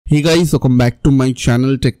Hey guys, welcome back to my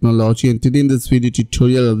channel Tricknology, and today in this video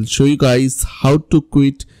tutorial I will show you guys how to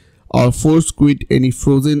quit or force quit any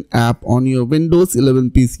frozen app on your Windows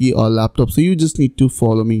 11 PC or laptop. So you just need to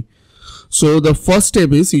follow me. So the first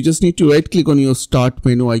step is you just need to right click on your start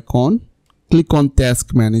menu icon, click on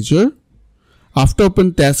task manager. After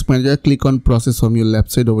open task manager, click on process from your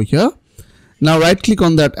left side over here. Now right click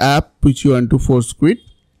on that app which you want to force quit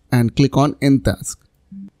and click on end task.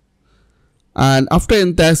 And after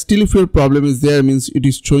end task, still if your problem is there, means it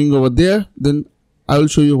is showing over there, then I will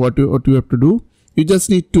show you what you have to do. You just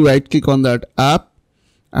need to right click on that app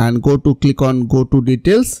and click on go to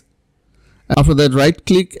details. After that, right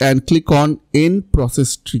click and click on end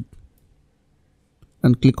process tree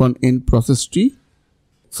and click on end process tree.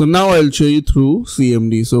 So now I will show you through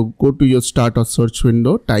CMD. So go to your start or search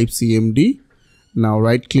window, type CMD. Now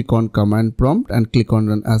right click on command prompt and click on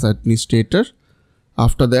run as administrator.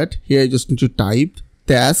 After that, here I just need to type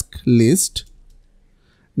task list.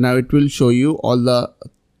 Now it will show you all the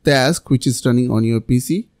task which is running on your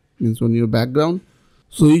PC, means on your background.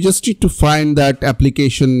 So you just need to find that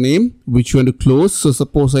application name which you want to close. So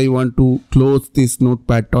suppose I want to close this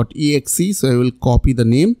notepad.exe, so I will copy the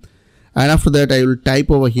name, and after that I will type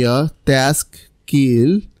over here task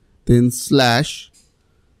kill, then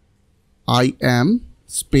 /im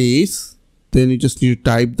space. Then you just need to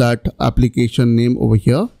type that application name over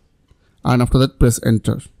here, and after that press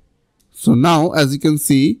enter. So now as you can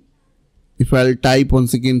see, if I'll type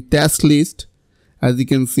once again task list, as you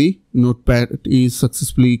can see notepad is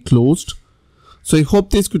successfully closed. So I hope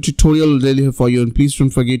this good tutorial will really help for you, and please don't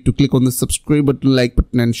forget to click on the subscribe button, like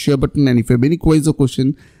button and share button, and if you have any queries or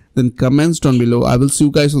question then comments down below. I will see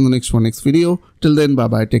you guys on the next video. Till then, bye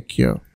bye, take care.